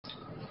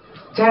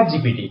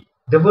ChatGPT.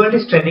 The world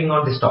is trending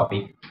on this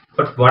topic,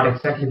 but what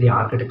exactly the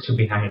architecture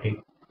behind it?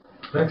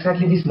 What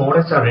exactly these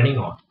models are running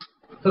on?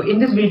 So in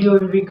this video, we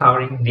will be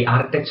covering the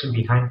architecture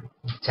behind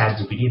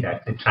ChatGPT,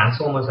 that's the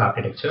Transformers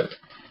architecture,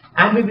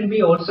 and we will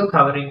be also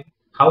covering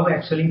how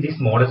actually these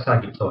models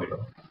are deployed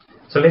on.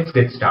 So let's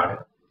get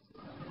started.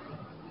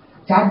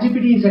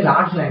 ChatGPT is a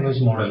large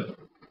language model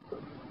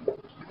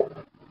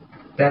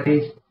that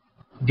is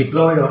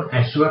deployed on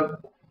Azure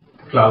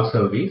Cloud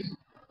Service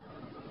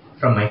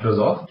from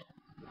Microsoft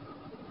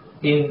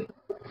in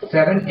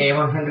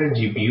 7A100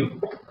 GPU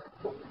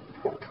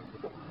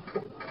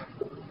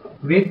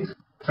with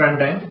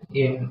front end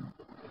in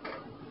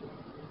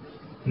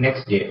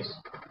Next.js.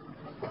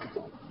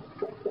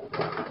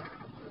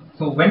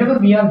 So whenever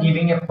we are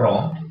giving a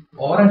prompt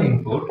or an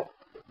input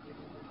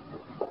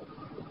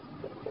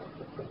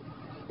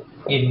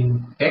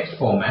in text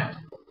format,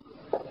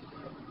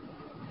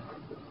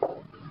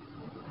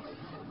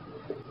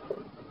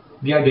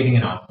 we are getting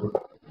an output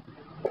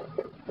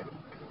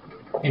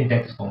in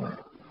text format.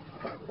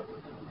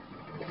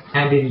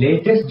 And in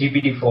latest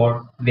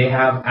GPT-4, they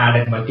have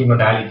added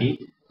multimodality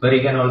where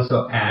you can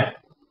also add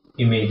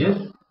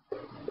images,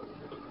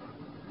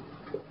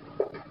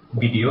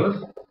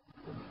 videos,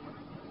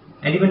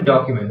 and even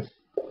documents.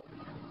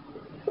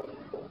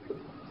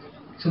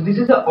 So this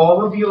is the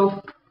overview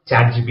of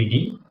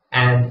ChatGPT,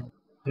 and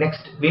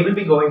next we will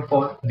be going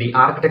for the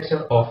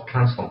architecture of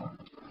Transformer.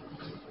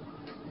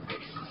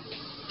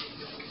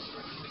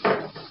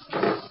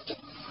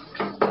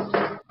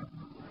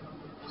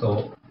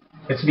 So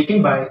let's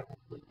begin by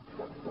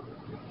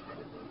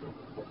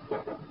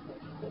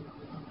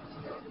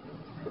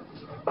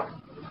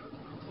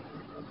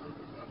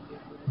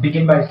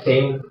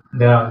saying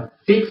there are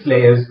 6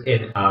 layers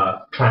in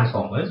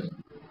Transformers.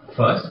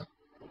 First,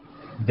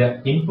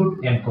 the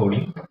input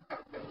encoding.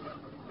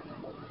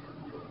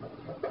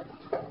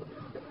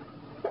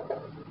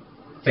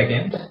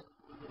 Second,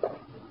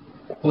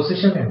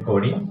 position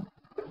encoding.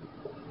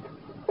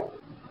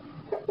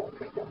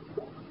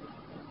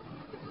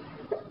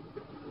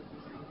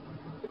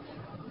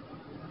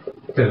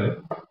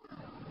 Third,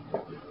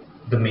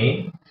 the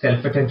main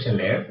self-attention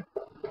layer.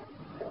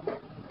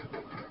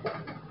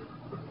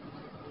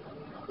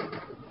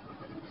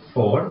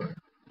 Fourth,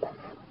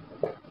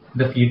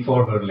 the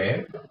feed-forward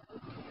layer.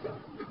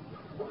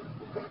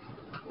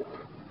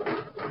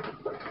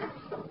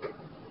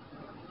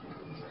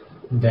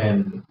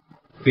 Then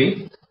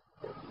fifth,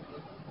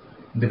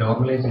 the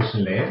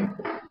normalization layer.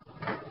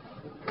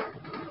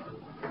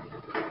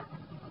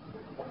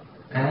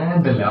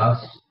 And the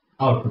last,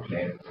 output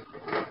layer.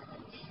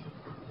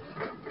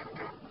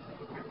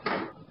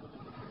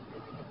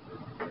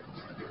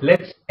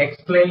 Let's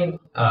explain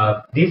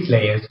these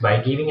layers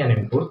by giving an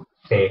input.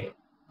 Say,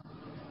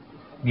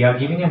 we are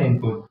giving an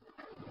input,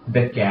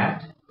 the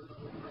cat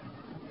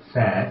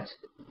sat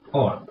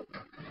on.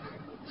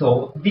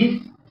 So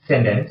this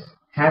sentence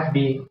has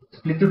been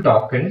split to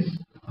tokens,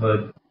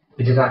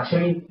 which is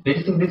actually,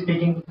 very simply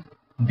speaking,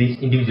 these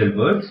individual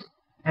words,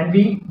 and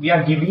we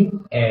are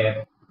giving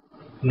a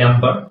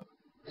number,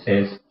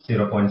 says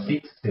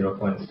 0.6,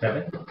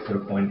 0.7,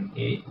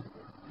 0.8,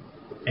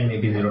 and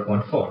maybe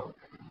 0.4.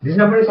 This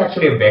number is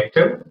actually a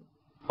vector,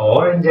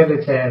 or in general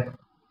it's a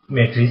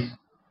matrix.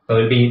 So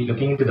we'll be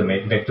looking into the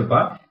vector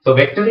part. So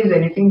vector is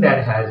anything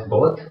that has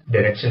both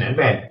direction and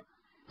value.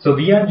 So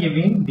we are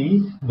giving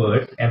these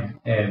words a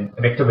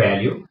vector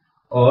value,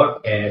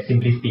 or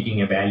simply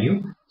speaking a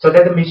value, so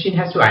that the machine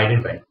has to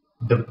identify.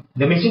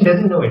 The machine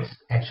doesn't know it's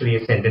actually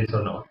a sentence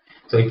or not.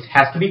 So it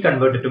has to be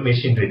converted to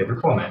machine readable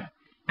format.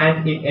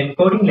 And in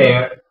encoding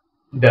layer,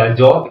 the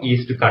job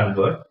is to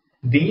convert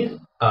these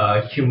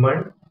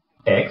human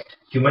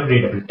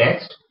readable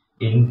text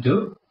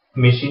into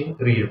machine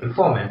readable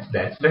formats,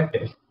 that's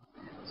vectors.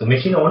 So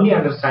machine only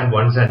understands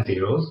ones and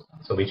zeros,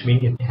 so which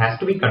means it has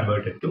to be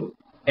converted to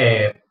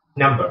a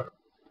number.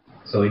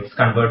 So it's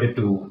converted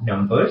to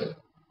numbers.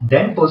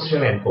 Then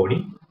positional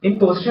encoding. In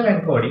positional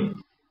encoding,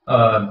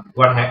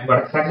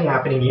 what exactly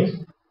happening is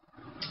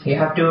you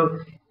have to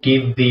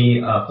give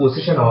the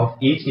position of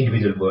each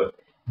individual word.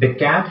 The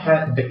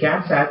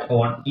cat sat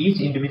on,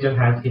 each individual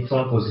has its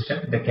own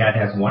position. The cat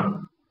has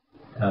 1.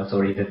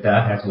 The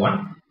dog has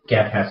 1.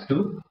 Cat has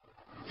 2.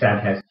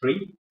 Sat has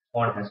 3.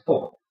 On has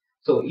 4.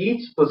 So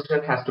each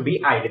position has to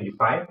be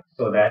identified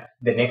so that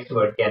the next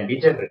word can be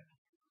generated.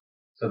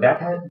 So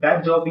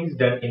that job is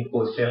done in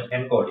positional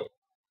encoding.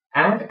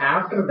 And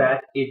after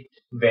that, it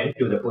went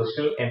to the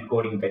positional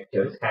encoding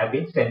vectors have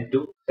been sent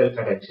to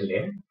self-attention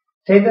layer.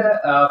 Say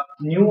the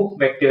new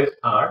vectors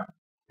are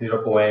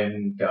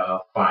 0.5,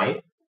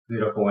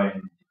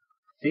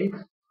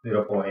 0.6,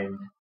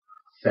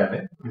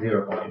 0.7,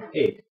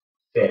 0.8.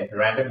 Say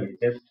randomly,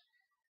 just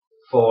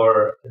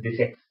for this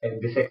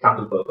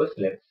example purpose,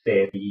 let's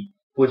say the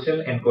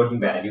positional encoding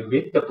value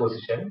with the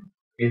position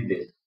is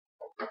this.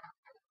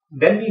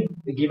 Then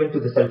we given to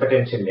the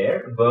self-attention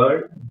layer,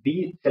 where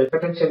the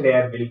self-attention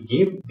layer will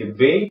give the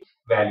weight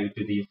value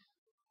to these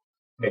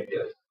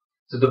vectors.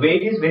 So the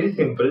weight is very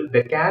simple.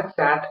 The cat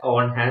sat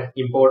on has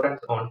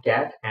importance on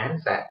cat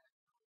and sat.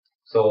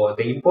 So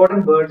the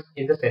important words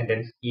in the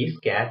sentence is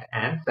cat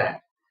and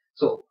sat.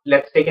 So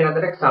let's take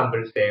another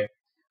example. Say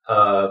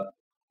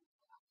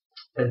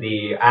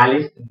the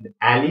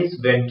Alice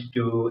went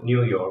to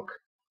New York.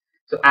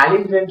 So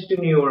Alice went to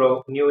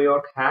New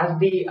York has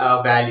the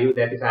value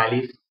that is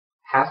Alice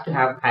has to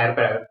have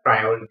higher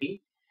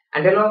priority,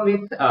 and along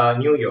with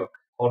New York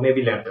or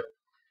maybe London.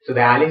 So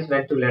the Alice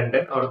went to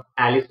London or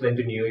Alice went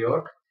to New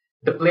York.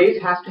 The place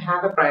has to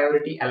have a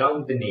priority along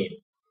with the name.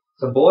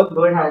 So both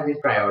word has these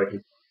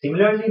priorities.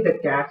 Similarly, the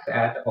cat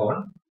sat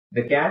on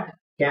the cat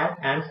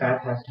and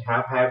sat has to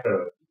have higher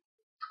priority.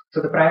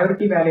 So the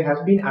priority value has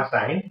been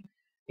assigned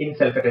in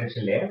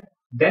self-attention layer,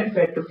 then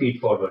fed to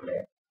feed-forward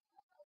layer.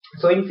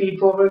 So in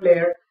feed-forward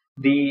layer,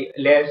 the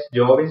layer's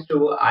job is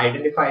to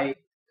identify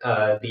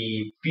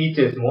the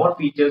features, more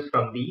features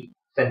from the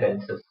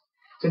sentences.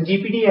 So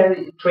GPT has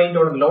trained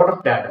on a lot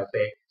of data,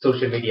 say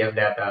social media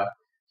data,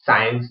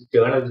 science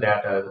journals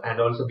data, and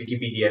also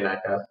Wikipedia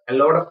data, a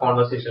lot of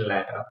conversational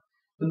data.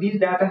 So these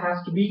data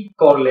has to be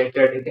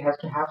correlated. It has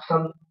to have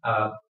some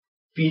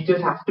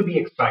features have to be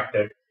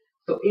extracted.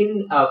 So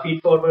in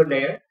feed-forward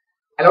layer,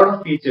 a lot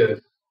of features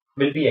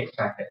will be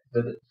extracted.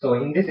 So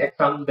in this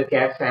example, the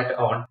cat sat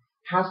on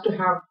has to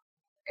have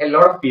a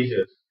lot of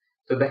features.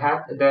 So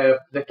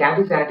the cat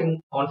is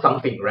acting on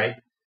something, right?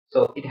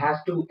 So it has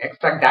to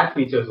extract that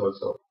features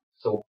also.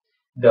 So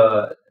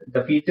the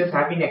features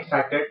have been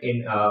extracted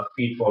in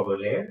feed forward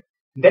layer.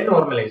 Then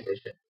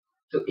normalization.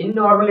 So in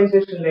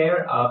normalization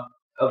layer,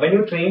 when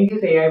you train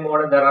this AI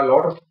model, there are a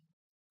lot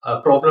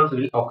of problems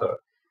will occur.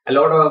 A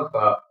lot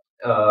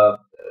of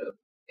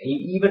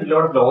even a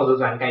lot of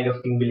losses and kind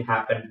of thing will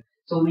happen.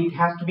 So it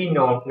has to be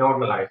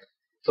normalized.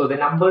 So the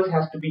numbers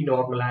has to be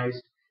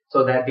normalized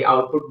so that the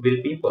output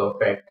will be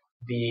perfect.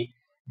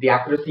 The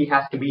accuracy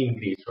has to be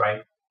increased,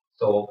 right?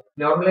 So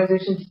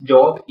normalization's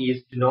job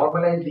is to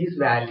normalize these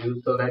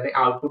values so that the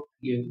output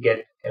you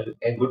get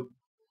a good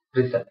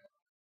result.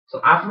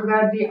 So after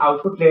that, the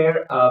output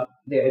layer,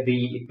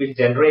 it will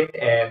generate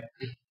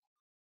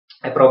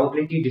a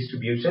probability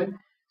distribution.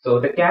 So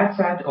the cat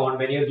sat on,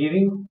 when you're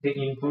giving the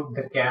input,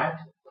 the cat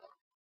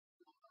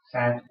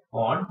sat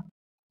on,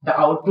 the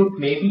output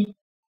may be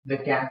the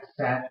cat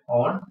sat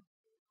on,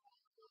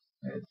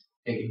 let's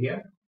take it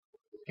here,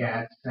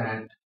 cat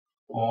sat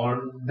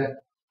on the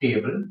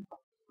table,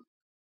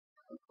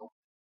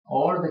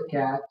 or the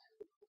cat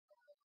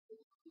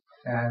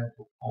sat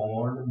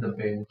on the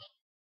bench.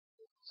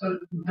 So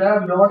there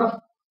are a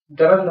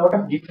lot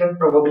of different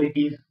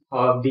probabilities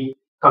of the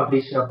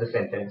completion of the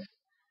sentence.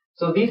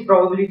 So these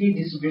probability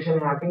distribution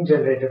have been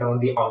generated on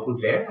the output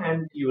layer,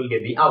 and you will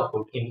get the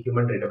output in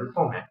human readable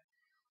format.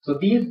 So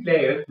these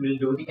layers will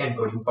do the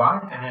encoding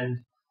part, and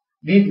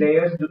these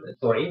layers do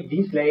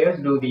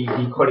the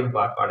decoding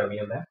part, pardon me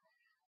on that,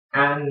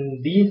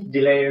 and these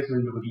layers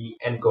will do the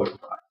encoding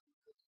part.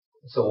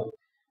 So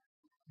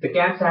the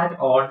cat sat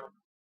on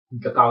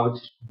the couch,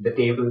 the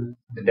table,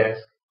 the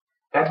desk.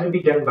 That will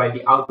be done by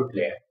the output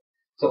layer.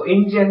 So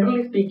in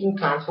generally speaking,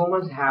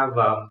 transformers have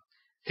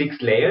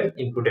 6 layers: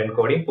 input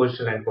encoding,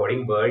 position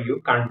encoding, where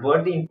you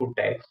convert the input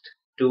text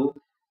to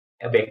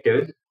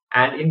vectors,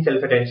 and in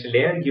self-attention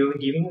layer, you're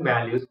giving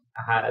values,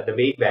 the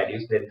weight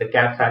values that the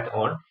cat sat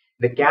on.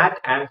 The cat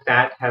and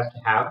sat has to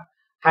have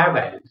higher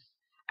values,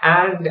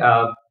 and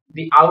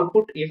the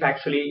output is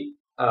actually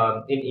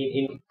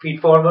in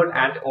feed forward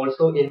and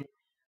also in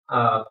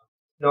uh,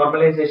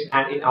 normalization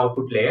and in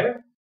output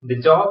layer. The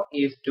job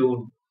is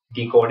to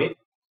decode it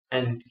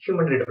and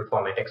human readable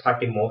format,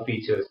 extracting more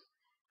features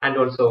and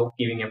also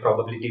giving a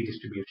probability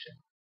distribution.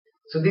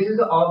 So this is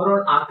the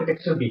overall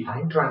architecture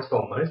behind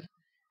transformers,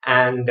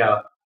 and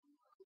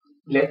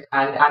and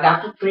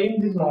after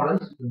training these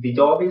models, the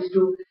job is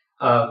to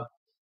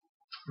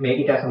make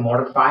it as a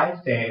model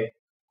file. Say,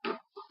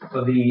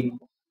 so the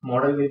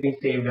model will be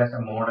saved as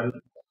a model.pt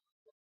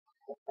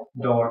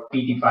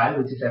file,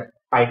 which is a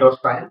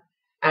PyTorch file,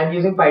 and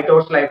using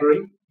PyTorch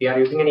library, we are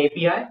using an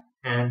API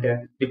and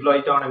deploy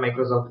it on a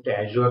Microsoft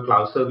Azure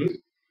cloud service,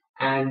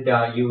 and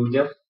you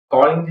just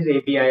calling this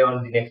API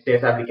on the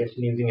Next.js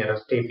application using a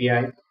REST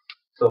API.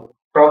 So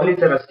probably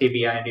it's a REST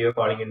API and you're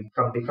calling it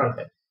from the front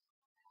end.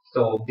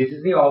 So this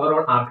is the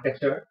overall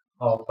architecture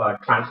of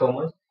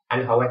transformers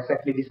and how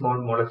exactly these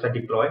models are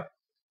deployed.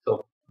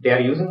 So they are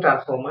using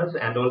transformers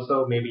and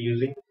also maybe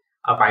using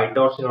a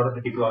PyTorch in order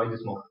to deploy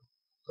this model.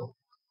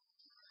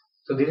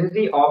 So this is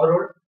the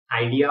overall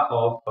idea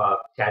of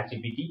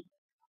ChatGPT,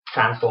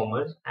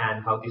 transformers,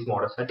 and how these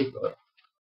models are deployed.